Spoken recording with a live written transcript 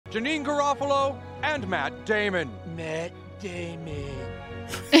Janine Garofalo, and Matt Damon. Matt Damon.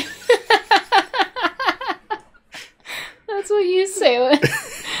 That's what you say.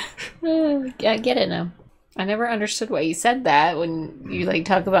 I get it now. I never understood why you said that when you like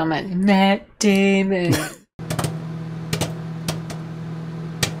talk about Matt Damon.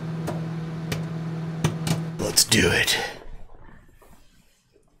 Let's do it.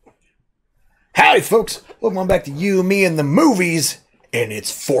 Howdy, folks. Welcome back to You, Me, and the Movies. And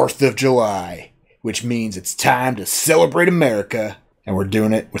it's 4th of July, which means it's time to celebrate America. And we're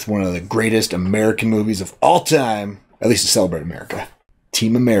doing it with one of the greatest American movies of all time, at least to celebrate America.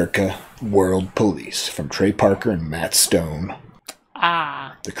 Team America, World Police, from Trey Parker and Matt Stone.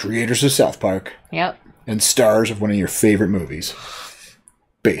 Ah. The creators of South Park. Yep. And stars of one of your favorite movies,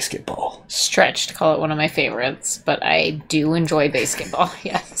 Basketball. Stretch to call it one of my favorites, but I do enjoy Basketball,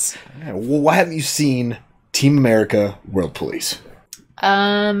 yes. Well, why haven't you seen Team America, World Police?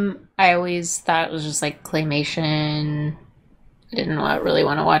 I always thought it was just like claymation. I didn't really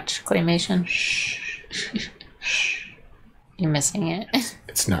want to watch claymation. You're missing it.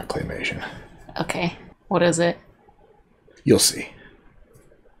 It's not claymation. Okay. What is it? You'll see.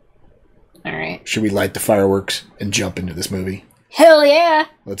 Alright. Should we light the fireworks and jump into this movie? Hell yeah!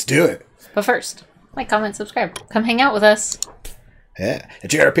 Let's do it. But first, like, comment, subscribe. Come hang out with us. Yeah. And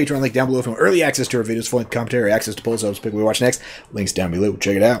check out our Patreon link down below for early access to our videos, full-length commentary, access to polls, pick what we watch next. Links down below.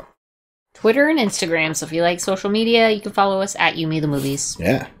 Check it out. Twitter and Instagram. So if you like social media, you can follow us at You Me the Movies.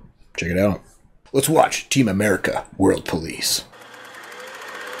 Yeah. Check it out. Let's watch Team America, World Police.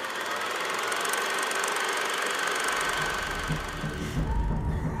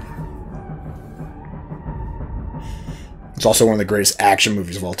 It's also one of the greatest action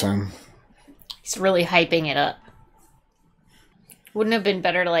movies of all time. He's really hyping it up. Wouldn't it have been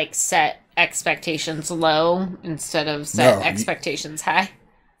better to, like, set expectations low instead of set expectations high?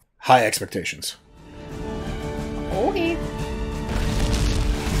 High expectations. Okay.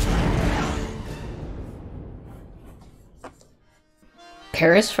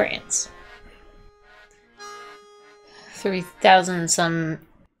 Paris, France. 3,000 some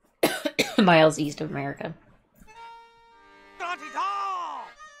miles east of America.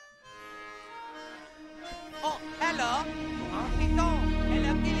 Oh, hello.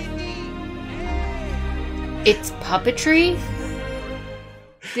 It's puppetry?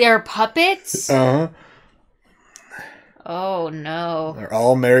 They're puppets? Uh-huh. Oh, no. They're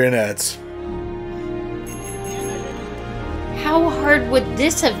all marionettes. How hard would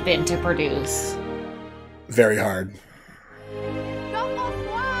this have been to produce? Very hard.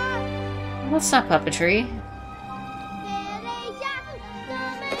 Well, that's not puppetry.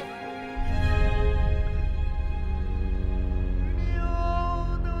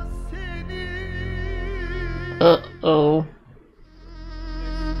 Uh-oh.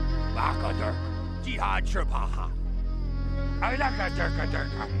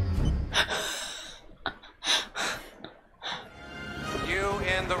 You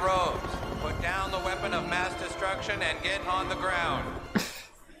in the robes. Put down the weapon of mass destruction and get on the ground.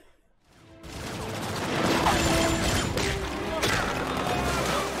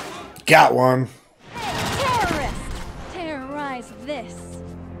 Got one. Terrorist! Terrorize this.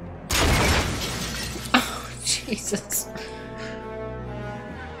 Oh, Jesus.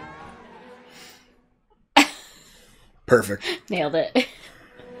 Perfect. Nailed it.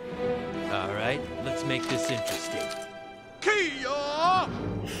 All right, let's make this interesting. Kia!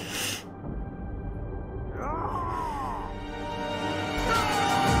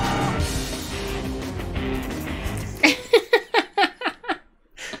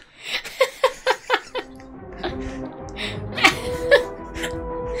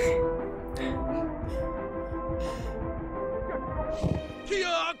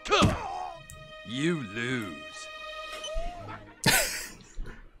 You lose.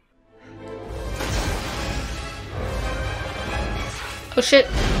 Oh, shit.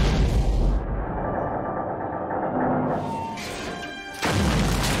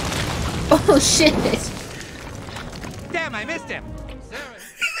 Oh, shit. Damn, I missed him.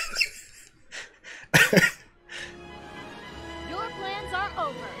 Your plans are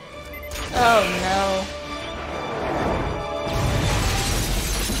over. Oh, no.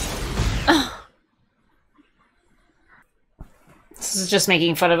 This is just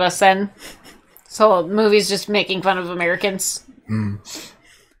making fun of us, then. This whole movie's just making fun of Americans.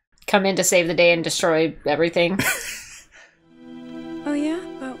 Come in to save the day and destroy everything. Oh yeah?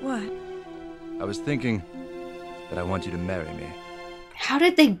 But what? I was thinking that I want you to marry me. How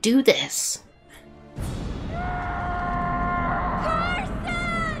did they do this?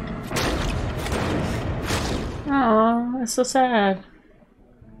 Oh, that's so sad.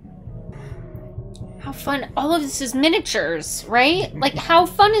 How fun. All of this is miniatures, right? Like, how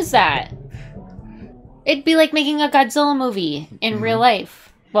fun is that? It'd be like making a Godzilla movie in real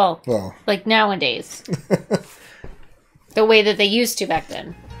life. Well, like nowadays. The way that they used to back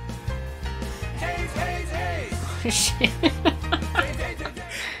then.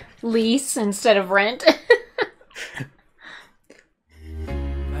 Lease instead of rent.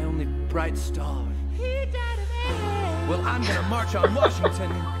 My only bright star. Well, I'm gonna march on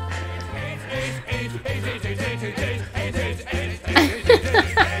Washington.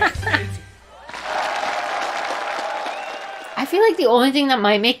 I feel like the only thing that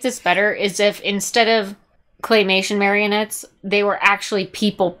might make this better is if instead of claymation marionettes, they were actually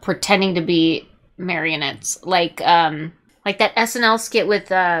people pretending to be marionettes. Like that SNL skit with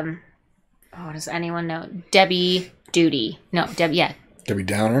does anyone know? Debbie Duty. No, Debbie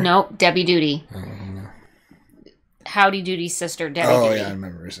Downer? No, Debbie Duty. I don't know. Howdy Doody's sister, Debbie Oh, Duty. yeah, I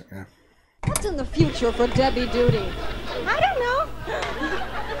remember. Yeah. What's in the future for Debbie Duty? I don't know.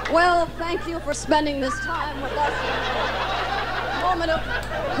 Well, thank you for spending this time with us. Moment of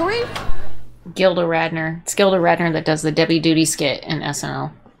grief. Gilda Radner. It's Gilda Radner that does the Debbie Duty skit in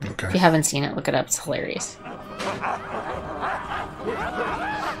SNL. Okay. If you haven't seen it, look it up. It's hilarious.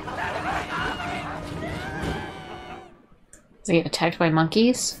 Does he get attacked by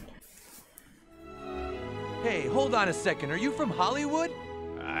monkeys? Hey, hold on a second. Are you from Hollywood?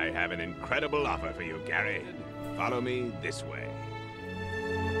 I have an incredible offer for you, Gary. Follow me this way.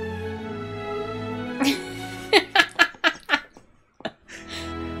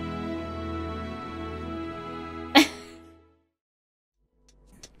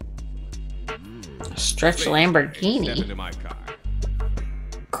 Stretch Step Lamborghini. into my car.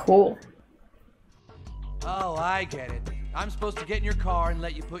 Cool. Oh, I get it. I'm supposed to get in your car and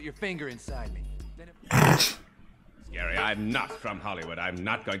let you put your finger inside me. Gary, I'm not from Hollywood. I'm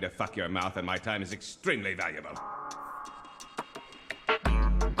not going to fuck your mouth, and my time is extremely valuable.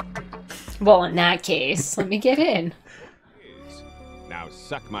 Well, in that case, let me get in. Now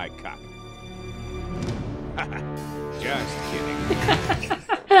suck my cock. Just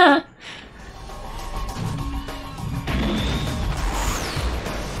kidding.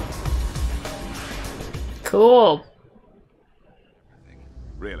 Cool.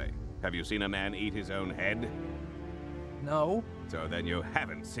 Really? Have you seen a man eat his own head? No. So then you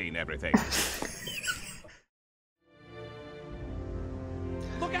haven't seen everything.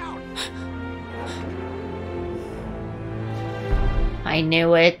 Look out! I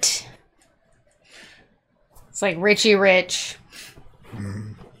knew it. It's like Richie Rich.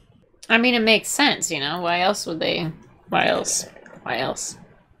 I mean, it makes sense, you know? Why else would they? Why else? Why else?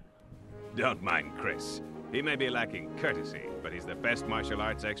 Don't mind Chris. He may be lacking courtesy, but he's the best martial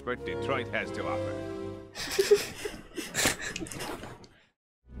arts expert Detroit has to offer.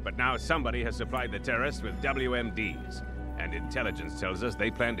 But now somebody has supplied the terrorists with WMDs, and intelligence tells us they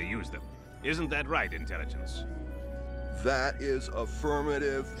plan to use them. Isn't that right, intelligence? That is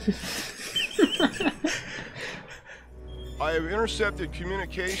affirmative. I have intercepted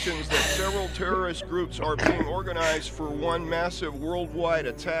communications that several terrorist groups are being organized for one massive worldwide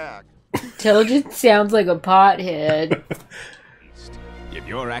attack. Intelligence sounds like a pothead. If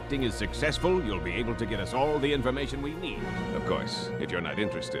your acting is successful, you'll be able to get us all the information we need. Of course, if you're not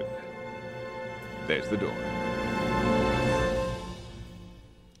interested, there's the door.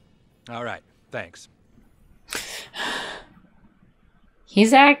 All right, thanks.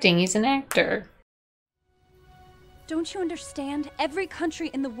 He's acting. He's an actor. Don't you understand? Every country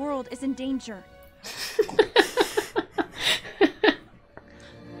in the world is in danger.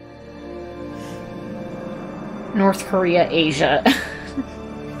 North Korea, Asia.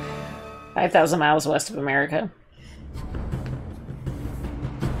 5,000 miles west of America.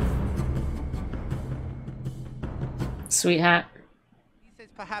 Sweetheart. He says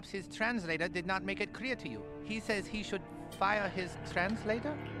perhaps his translator did not make it clear to you. He says he should fire his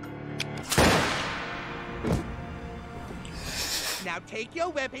translator? Now take your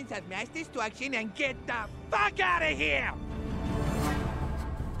weapons of mass destruction and get the fuck out of here!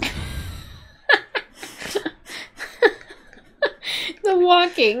 The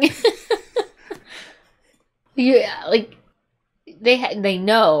walking. Yeah, like they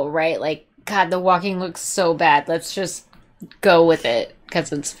know, right? Like, God, the walking looks so bad. Let's just go with it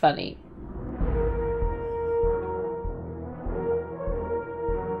because it's funny.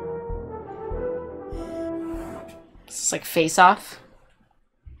 It's like Face Off.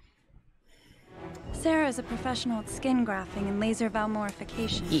 Sarah is a professional at skin grafting and laser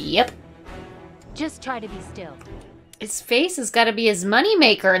valmorification. Yep. Just try to be still. His face has got to be his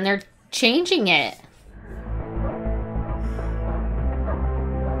moneymaker, and they're changing it.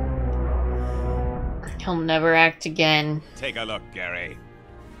 He'll never act again. Take a look, Gary.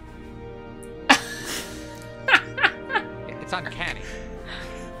 It's uncanny.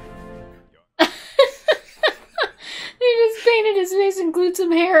 They just painted his face and glued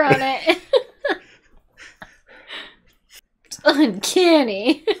some hair on it. It's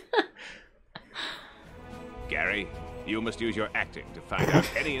uncanny. Gary, you must use your acting to find out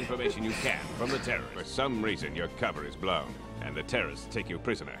any information you can from the terrorists. For some reason, your cover is blown, and the terrorists take you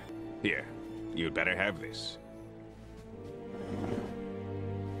prisoner. Here, you'd better have this.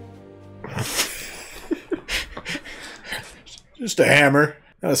 Just a hammer,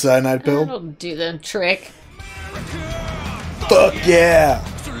 not a cyanide pill. That'll do the trick. Fuck yeah!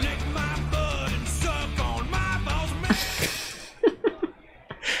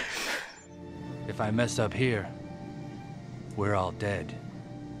 If I mess up here, we're all dead.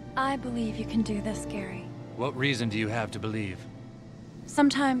 I believe you can do this, Gary. What reason do you have to believe?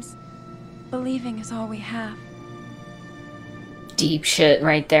 Sometimes, believing is all we have. Deep shit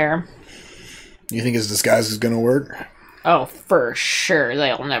right there. You think his disguise is gonna work? Oh, for sure.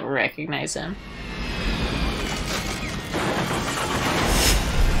 They'll never recognize him.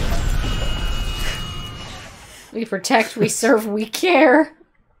 We protect, we serve, we care.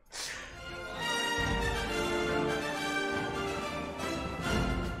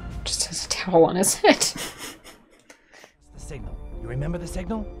 Just has a towel on his head. The signal. You remember the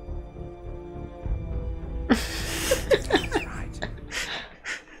signal?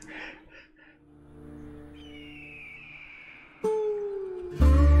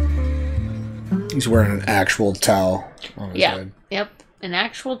 He's wearing an actual towel on his head. Yep. An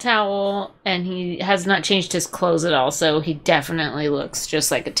actual towel, and he has not changed his clothes at all, so he definitely looks just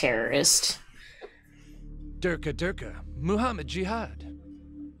like a terrorist. Durka Durka, Muhammad Jihad.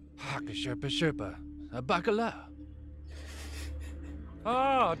 Haka Sherpa Sherpa, a Bacala.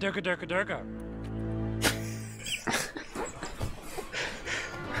 Oh, Durka Durka Durka.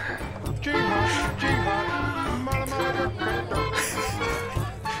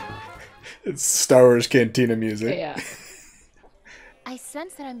 It's Star Wars Cantina music. Yeah. I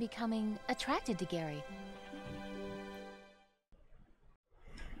sense that I'm becoming attracted to Gary.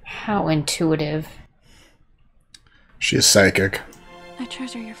 How intuitive. She is psychic. I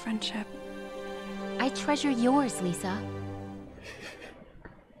treasure your friendship. I treasure yours, Lisa.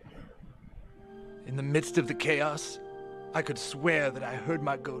 In the midst of the chaos, I could swear that I heard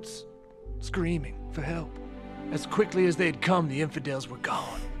my goats screaming for help. As quickly as they'd come, the infidels were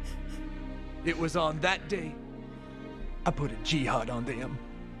gone. It was on that day I put a jihad on them.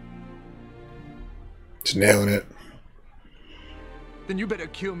 Just nailing it. Then you better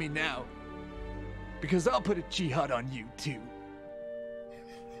kill me now, because I'll put a jihad on you too.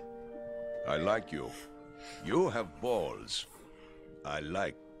 I like you. You have balls. I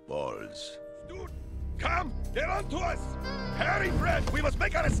like balls. Dude, come! Get on to us! Harry Fred, we must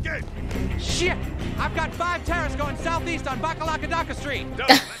make our escape! Shit! I've got 5 terrorists going southeast on Bakalakadaka Street.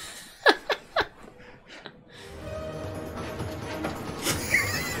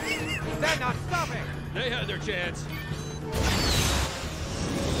 They're not stopping! They had their chance.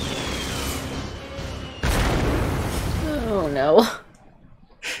 Oh no.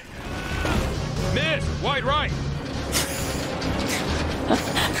 Miss! Wide right!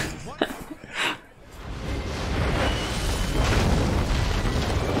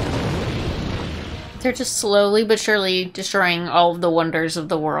 They're just slowly but surely destroying all of the wonders of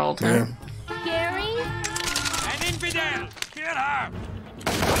the world. Huh? Gary? An infidel! Get her!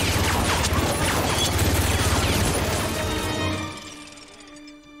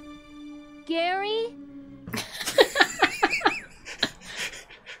 Gary?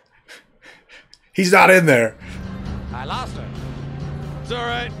 He's not in there. I lost her. It's all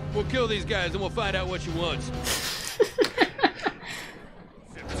right. We'll kill these guys and we'll find out what she wants.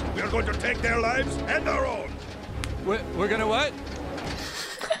 We are going to take their lives and our own. We're gonna what?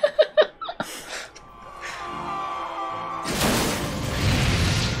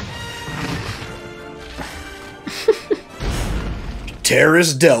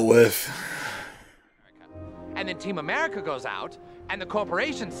 Terrorists dealt with. And then Team America goes out, and the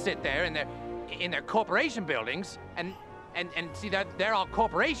corporations sit there in their corporation buildings, and see that they're all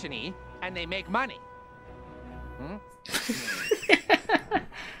corporation-y, and they make money.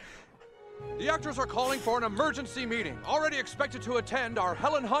 The actors are calling for an emergency meeting. Already expected to attend are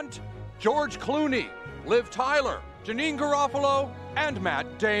Helen Hunt, George Clooney, Liv Tyler, Janine Garofalo, and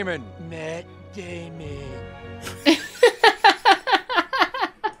Matt Damon. Matt Damon.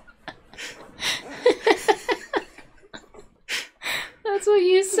 That's what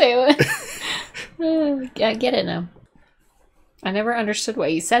you say. I get it now. I never understood why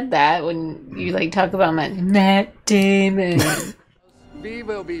you said that when you like talk about Matt Damon. We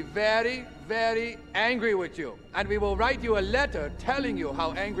will be very, very angry with you, and we will write you a letter telling you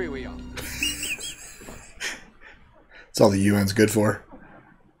how angry we are. That's all the UN's good for.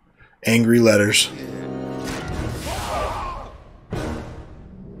 Angry letters.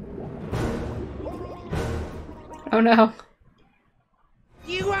 Oh no.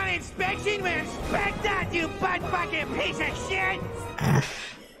 You want inspection? Well, inspect that, you butt-fucking piece of shit!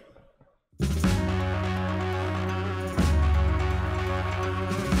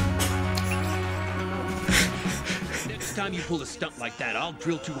 Next time you pull a stunt like that, I'll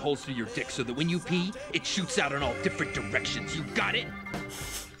drill 2 holes through your dick so that when you pee, it shoots out in all different directions. You got it?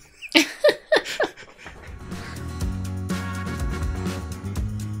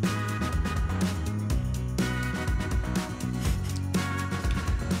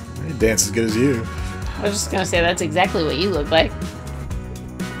 He dances as good as you. I was just gonna say that's exactly what you look like.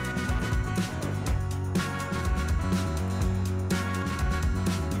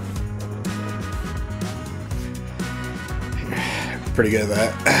 Pretty good at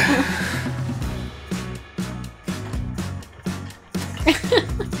that.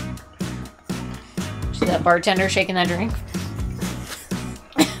 See that bartender shaking that drink?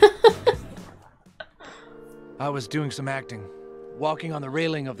 I was doing some acting, walking on the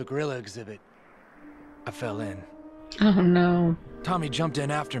railing of the gorilla exhibit. I fell in. Oh no. Tommy jumped in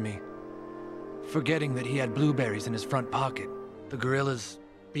after me, forgetting that he had blueberries in his front pocket. The gorillas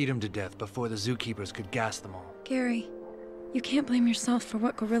beat him to death before the zookeepers could gas them all. Gary, you can't blame yourself for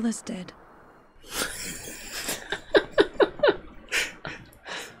what gorillas did.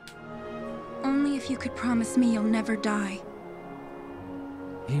 Only if you could promise me you'll never die.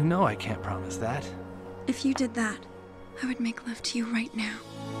 You know I can't promise that. If you did that, I would make love to you right now.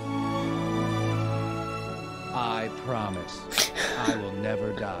 I promise. I will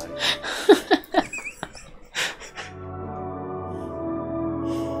never die.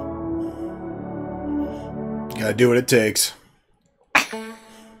 Gotta do what it takes.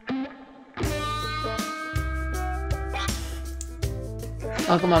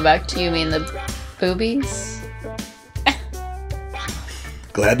 Welcome on back to you mean the boobies?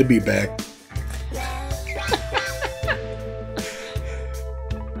 Glad to be back.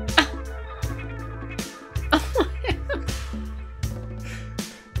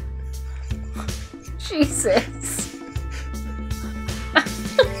 Jesus.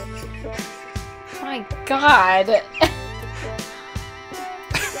 My God.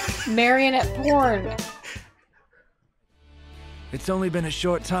 Marionette porn. It's only been a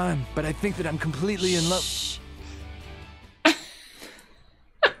short time, but I think that I'm completely in love.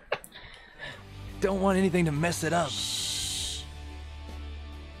 Don't want anything to mess it up.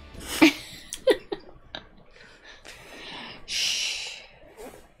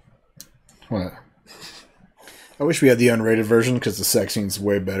 What? I wish we had the unrated version because the sex scene's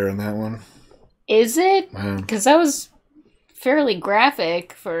way better in that one. Is it? Man. Because that was fairly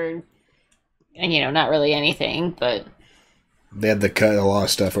graphic for, and you know, not really anything, but... They had to cut a lot of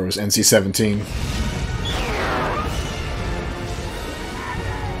stuff where it was NC-17.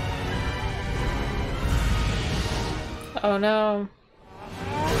 Oh no.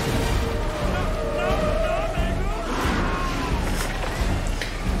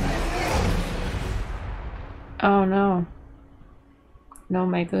 Oh no. No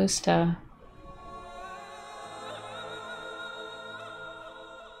me gusta.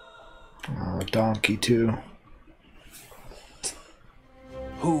 Oh, donkey too.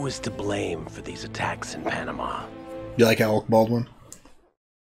 Who is to blame for these attacks in Panama? You like Alec Baldwin?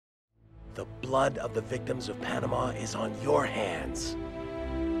 The blood of the victims of Panama is on your hands.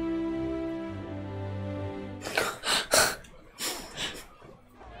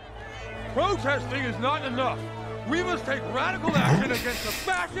 Protesting is not enough. We must take radical action against the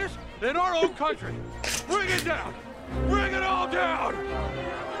fascists in our own country. Bring it down. Bring it all down.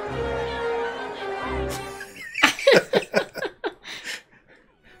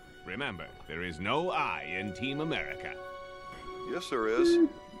 Remember, there is no I in Team America. Yes, there is.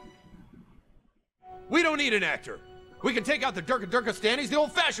 We don't need an actor. We can take out the Durka-Durka-Stannies the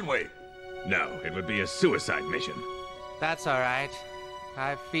old-fashioned way. No, it would be a suicide mission. That's all right.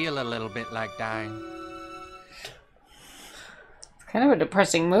 I feel a little bit like dying. It's kind of a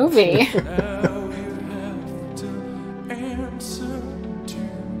depressing movie.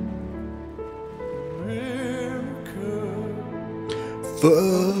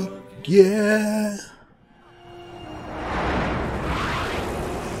 Fuck yeah.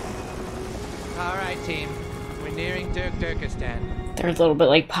 All right, team. We're nearing Turkestan. They're a little bit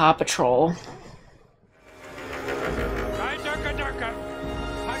like Paw Patrol. Right, Durka-Durka!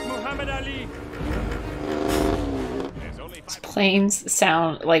 These planes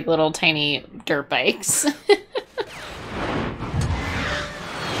sound like little tiny dirt bikes.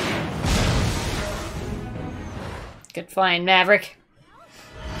 Good flying, Maverick.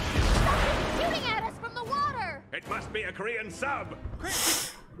 Shooting at us from the water! It must be a Korean sub.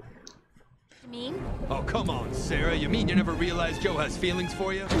 You mean? Oh, come on, Sarah. You mean you never realized Joe has feelings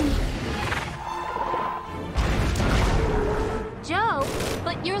for you? Joe,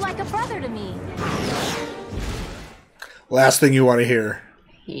 but you're like a brother to me. Last thing you want to hear.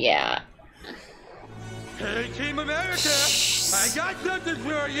 Yeah. Hey, Team America! I got something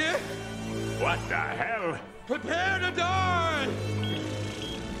for you! What the hell? Prepare to die!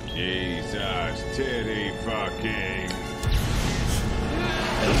 Jesus, titty fucking.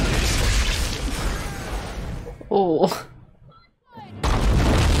 Oh.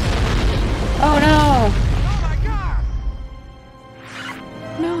 Oh no! Oh my god!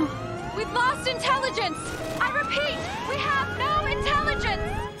 No. We've lost intelligence! I repeat, we have no intelligence!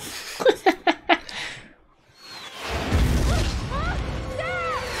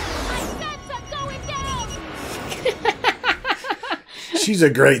 She's a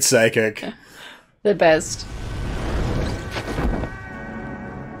great psychic. The best.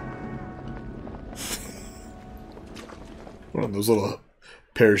 One of those little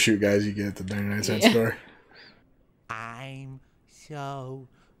parachute guys you get at the 99-cent store. I'm so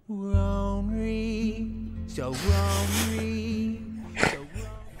lonely, so lonely, so lonely.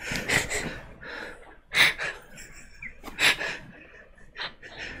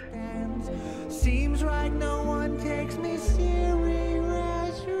 Seems like no one takes me seriously.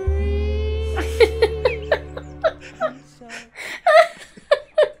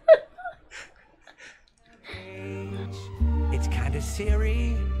 It's kind of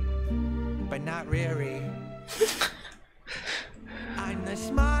serious, but not really. I'm the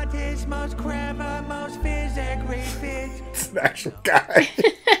smartest, most clever, most physically fit. It's an actual guy.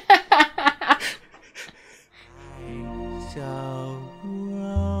 So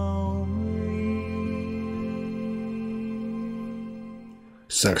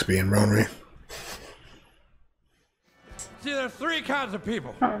Sucks being Ronry. See, there's three kinds of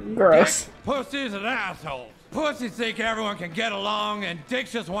people. Gross. Dicks, pussies, and assholes. Pussies think everyone can get along, and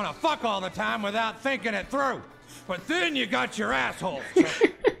dicks just want to fuck all the time without thinking it through. But then you got your assholes.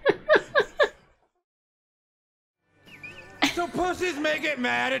 So pussies may get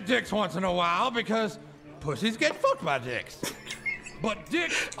mad at dicks once in a while because pussies get fucked by dicks. But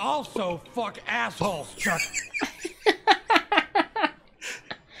dicks also fuck assholes, Chuck.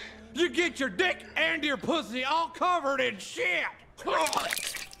 You get your dick and your pussy all covered in shit.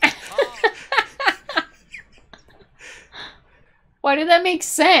 Why did that make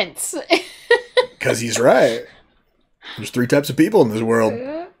sense? Because he's right. There's three types of people in this world.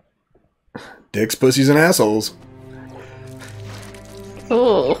 Dicks, pussies, and assholes.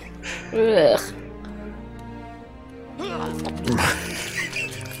 Ooh. Ugh.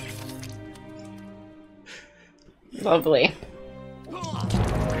 Lovely.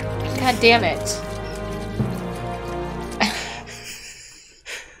 God damn it.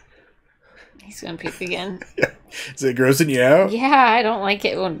 He's gonna puke again. Is it grossing you out? Yeah, I don't like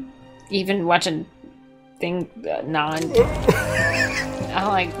it when even watching thing I don't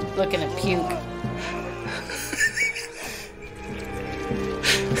like looking at puke.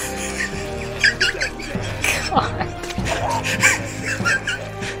 God.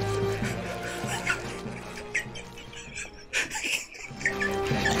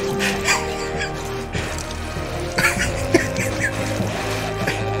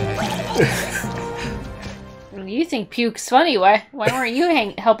 You think puke's funny? Why weren't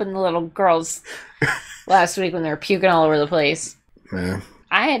you helping the little girls last week when they were puking all over the place? Yeah.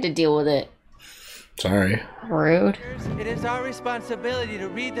 I had to deal with it. Sorry. Rude. It is our responsibility to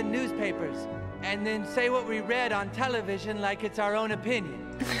read the newspapers and then say what we read on television like it's our own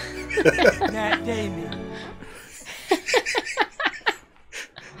opinion. Matt Damon.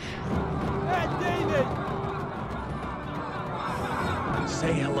 Matt Damon!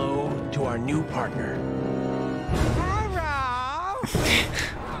 Say hello to our new partner.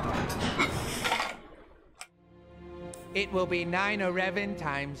 It will be 9/11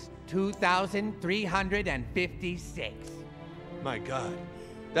 times 2,356. My God.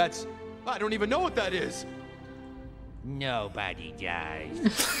 That's... I don't even know what that is. Nobody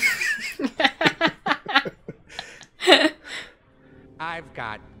does. I've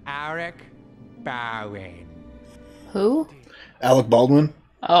got Alec Baldwin. Who? Alec Baldwin?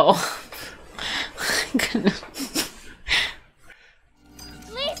 Oh. Lisa!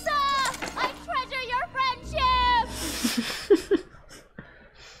 I treasure your friendship!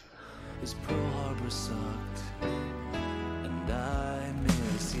 'cause Pearl Harbor sucked, and I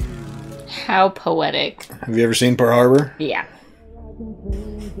miss you. How poetic. Have you ever seen Pearl Harbor? Yeah.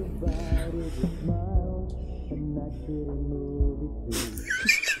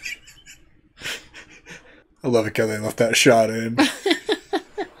 I love it how they left that shot in.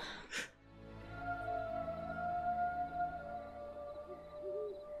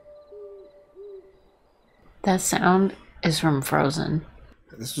 That sound is from Frozen.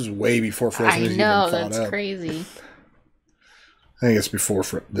 This was way before Frozen was I know, even thought that's up. crazy. I think it's before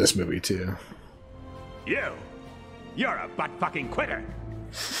this movie, too. You're a butt-fucking quitter.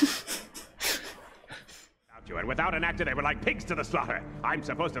 And without an actor, they were like pigs to the slaughter. I'm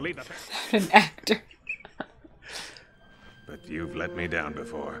supposed to leave the... An actor. But you've let me down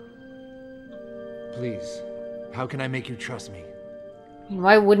before. Please, how can I make you trust me?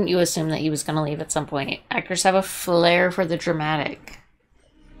 Why wouldn't you assume that he was going to leave at some point? Actors have a flair for the dramatic.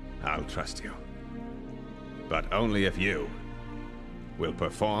 I'll trust you. But only if you will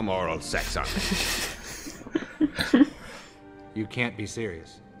perform oral sex on me. You can't be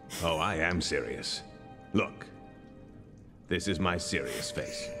serious. Oh, I am serious. Look, this is my serious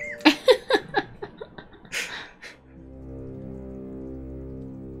face.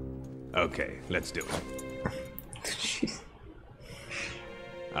 Okay, let's do it.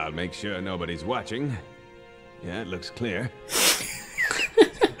 I'll make sure nobody's watching. Yeah, it looks clear.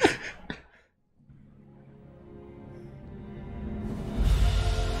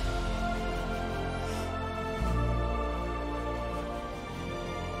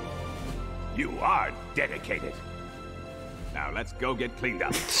 You are dedicated. Now let's go get cleaned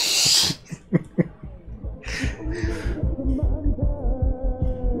up.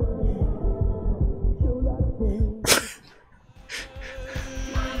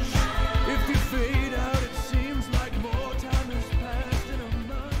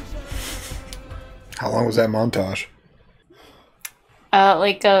 How long was that montage?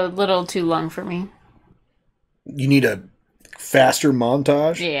 Like a little too long for me. You need a faster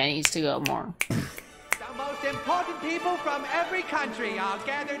montage? Yeah, it needs to go more. The most important people from every country are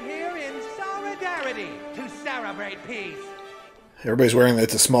gathered here in solidarity to celebrate peace. Everybody's wearing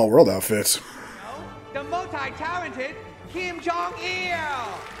It's a Small World outfits. The multi-talented Kim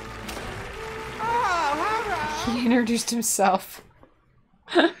Jong-il. Oh, hello. He introduced himself.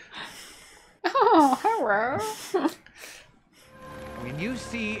 Oh, hello. When you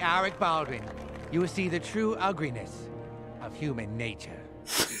see Alec Baldwin, you will see the true ugliness of human nature.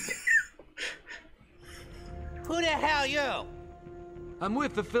 Who the hell you? I'm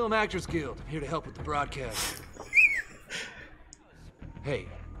with the Film Actors Guild. I'm here to help with the broadcast. Hey,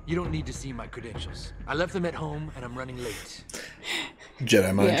 you don't need to see my credentials. I left them at home and I'm running late.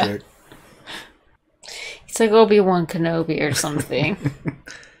 Jedi mind trick. It's like Obi-Wan Kenobi or something.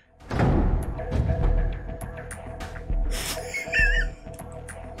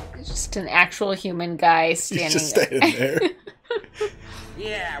 Just an actual human guy standing He's just standing there.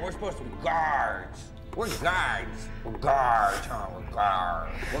 Yeah, we're supposed to be guards. We're guards. We're guards, huh? We're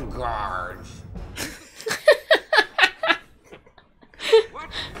guards. We're guards. What?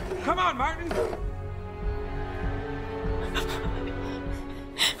 Come on, Martin.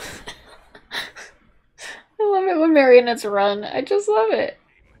 I love it when marionettes run. I just love it.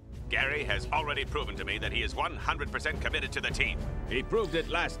 Gary has already proven to me that he is 100% committed to the team. He proved it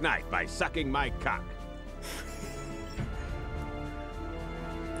last night by sucking my cock.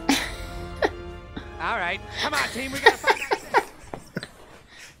 All right, come on, team. We gotta find out.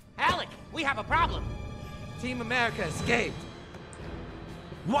 Alec, we have a problem. Team America escaped.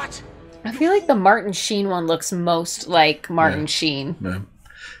 What? I feel like the Martin Sheen one looks most like Martin Sheen. Yeah.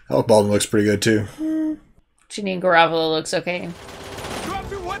 Alec Baldwin looks pretty good, too. Janine Garofalo looks okay. Drop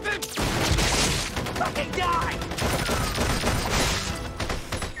your weapon! Fucking die!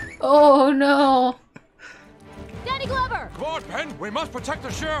 Oh, no. Danny Glover! Come on, Penn. We must protect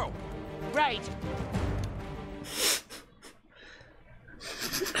the show. Right. See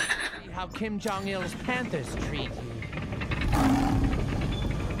how Kim Jong-il's Panthers treat you.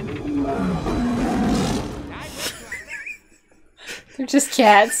 They're just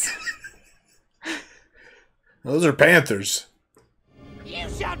cats. Those are panthers. You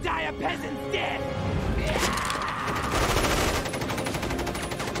shall die a peasant's death!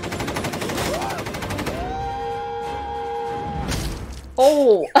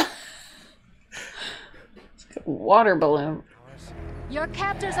 Oh! It's like a water balloon. Your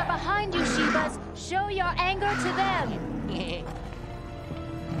captors are behind you, Shivas. Show your anger to them.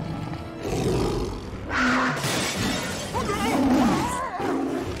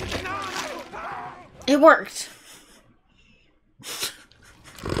 It worked.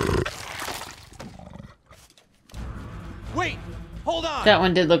 on! That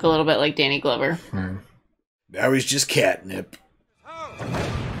one did look a little bit like Danny Glover. Now he's just catnip.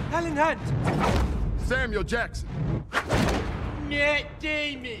 Helen Hunt! Samuel Jackson. Matt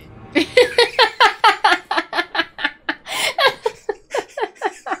Damon.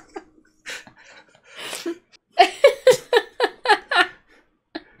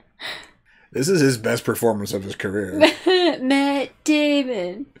 This is his best performance of his career. Matt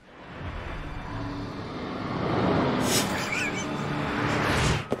Damon.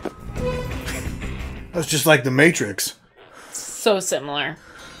 That's just like The Matrix. So similar.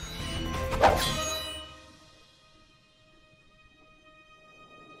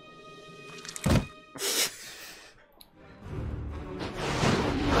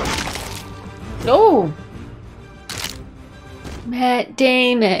 Oh! Matt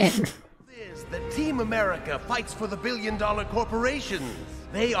Damon. The Team America fights for the billion-dollar corporations.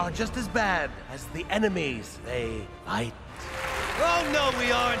 They are just as bad as the enemies they fight. Oh, no,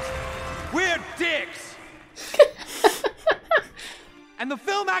 we aren't. We're dicks. And the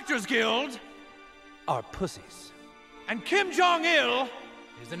Film Actors Guild are pussies. And Kim Jong-il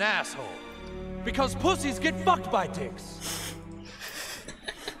is an asshole. Because pussies get fucked by dicks.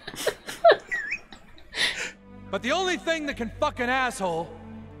 But the only thing that can fuck an asshole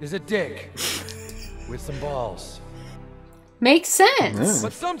is a dick. With some balls. Makes sense.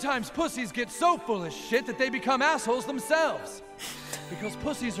 But sometimes pussies get so full of shit that they become assholes themselves. Because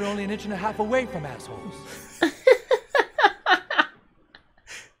pussies are only 1.5 inches away from assholes.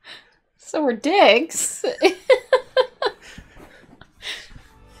 So we're dicks.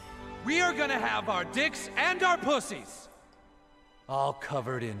 We are gonna have our dicks and our pussies all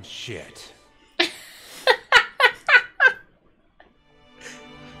covered in shit.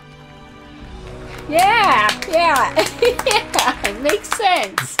 Yeah, yeah, yeah, it makes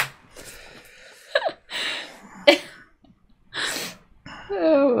sense.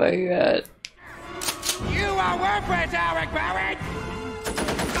 Oh my god. You are worthless, Alec Barrett!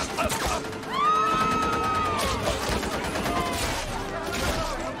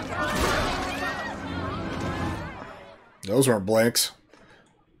 Those weren't blanks.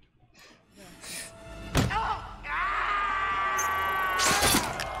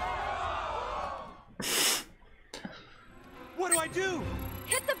 What do I do?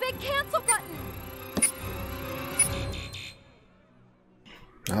 Hit the big cancel button.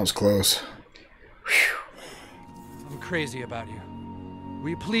 That was close. I'm crazy about you. Will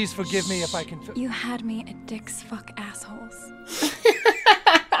you please forgive me if I can... You had me at dicks fuck assholes.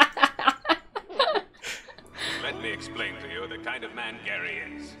 Let me explain to you the kind of man Gary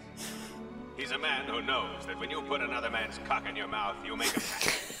is. He's a man who knows that when you put another man's cock in your mouth, you make him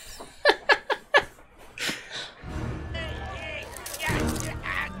happy.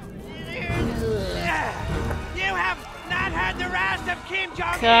 You have not had the wrath of Kim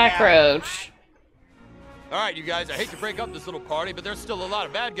Jong-il! Cockroach. All right, you guys, I hate to break up this little party, but there's still a lot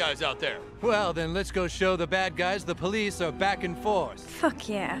of bad guys out there. Well, then let's go show the bad guys the police are back in force. Fuck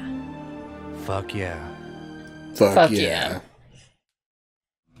yeah. Fuck yeah. Fuck yeah.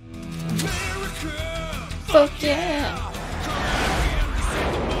 Fuck yeah.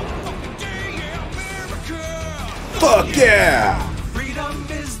 Fuck yeah. Freedom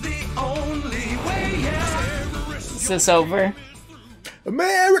is the only way, yeah. Is this over?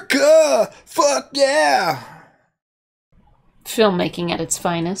 America! Fuck yeah! Filmmaking at its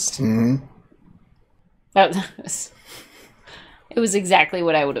finest. Mm-hmm. It was exactly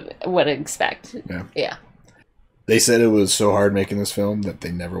what I would expect. Yeah. Yeah. They said it was so hard making this film that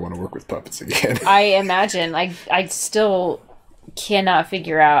they never want to work with puppets again. I imagine. I still cannot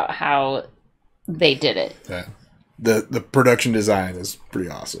figure out how they did it. Yeah. The production design is pretty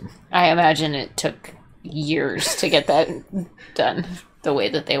awesome. I imagine it took years to get that done the way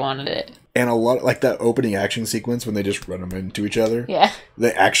that they wanted it. And a lot, like that opening action sequence when they just run them into each other. Yeah.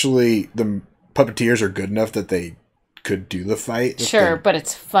 They actually, the puppeteers are good enough that they could do the fight. Sure, but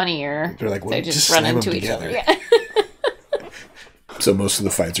it's funnier. They're like, well, they just run into each other. Yeah. So most of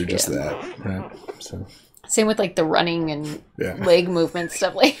the fights are just that. Right? So. Same with like the running and Yeah. leg movement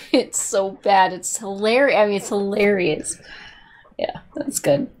stuff. Like it's so bad. It's hilarious. I mean, it's hilarious. Yeah, that's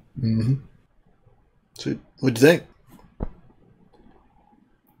good. Mm-hmm. So, what'd you think?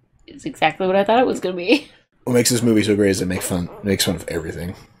 It's exactly what I thought it was going to be. What makes this movie so great is it makes fun of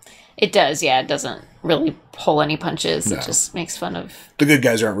everything. It does, yeah. It doesn't really pull any punches. No. It just makes fun of... The good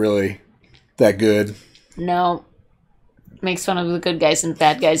guys aren't really that good. No. Makes fun of the good guys and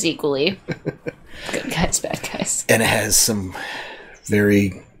bad guys equally. Good guys, bad guys. And it has some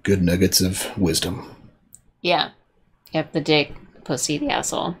very good nuggets of wisdom. Yeah. Yep, the dick, the pussy, the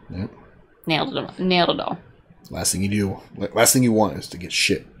asshole. Yep. Nailed it all. Last thing you want is to get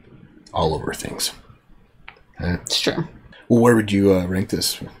shit all over things. It's true. Well, where would you rank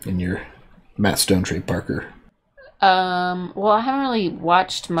this in your Matt Stone, Trey Parker? Well, I haven't really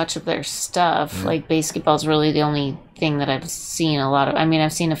watched much of their stuff. Like, basketball's really the only thing that I've seen a lot of. I mean,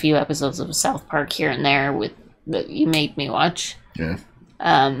 I've seen a few episodes of South Park here and there that you made me watch. Yeah.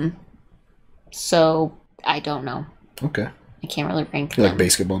 So, I don't know. Okay. I can't really rank You them. like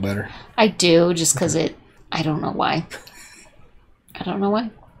basketball better? I do, just because I don't know why. I don't know why.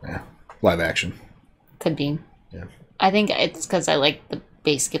 Yeah. Live action. Could be. Yeah. I think it's because I like the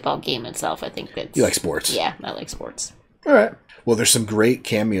basketball game itself. I think that's... You like sports? Yeah, I like sports. All right. Well, there's some great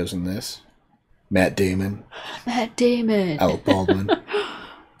cameos in this. Matt Damon. Alec Baldwin.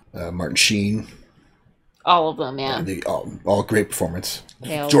 Martin Sheen. All of them, yeah. They all great performance.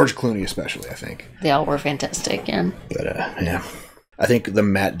 All, George Clooney especially, I think. They all were fantastic, yeah. But, yeah. I think the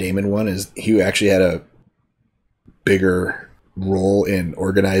Matt Damon one is... He actually had a bigger role in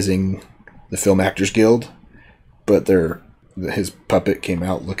organizing the Film Actors Guild. But his puppet came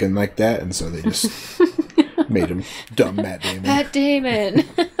out looking like that, and so they just made him dumb Matt Damon. Matt Damon.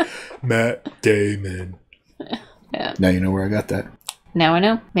 Matt Damon. Yeah. Now you know where I got that. Now I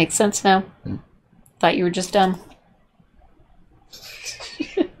know. Makes sense now. Thought you were just dumb.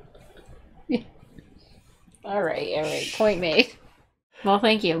 All right. Point made. Well,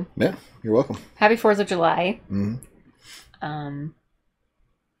 thank you. Yeah, you're welcome. Happy 4th of July. Mm-hmm.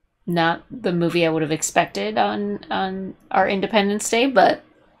 Not the movie I would have expected on our Independence Day, but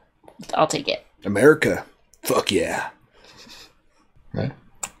I'll take it. America. Fuck yeah. Right?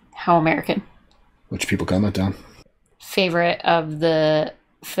 How American. Which people comment on. Favorite of the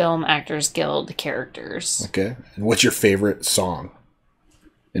Film Actors Guild characters. Okay. And what's your favorite song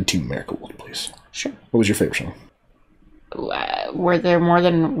in Team America World Police? Sure. What was your favorite song? Were there more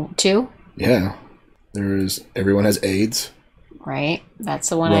than 2? Yeah. There's Everyone Has AIDS. Right. That's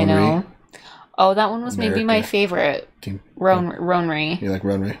the one I know. Oh, that one was America. maybe my favorite. Ronry. You like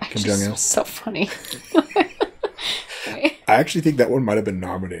Ronry? Kim Jong-il? So funny. I actually think that one might have been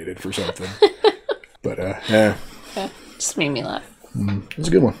nominated for something. But, yeah. Just made me laugh. It was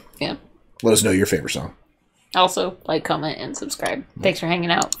a good one. Yeah. Let us know your favorite song. Also, like, comment, and subscribe. Thanks for hanging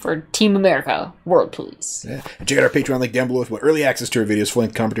out for Team America World Police. Yeah. And check out our Patreon link down below if you want early access to our videos,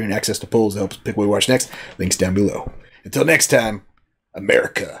 full-length commentary, and access to polls to help us pick what we watch next. Links down below. Until next time,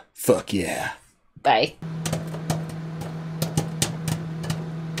 America, fuck yeah. Bye.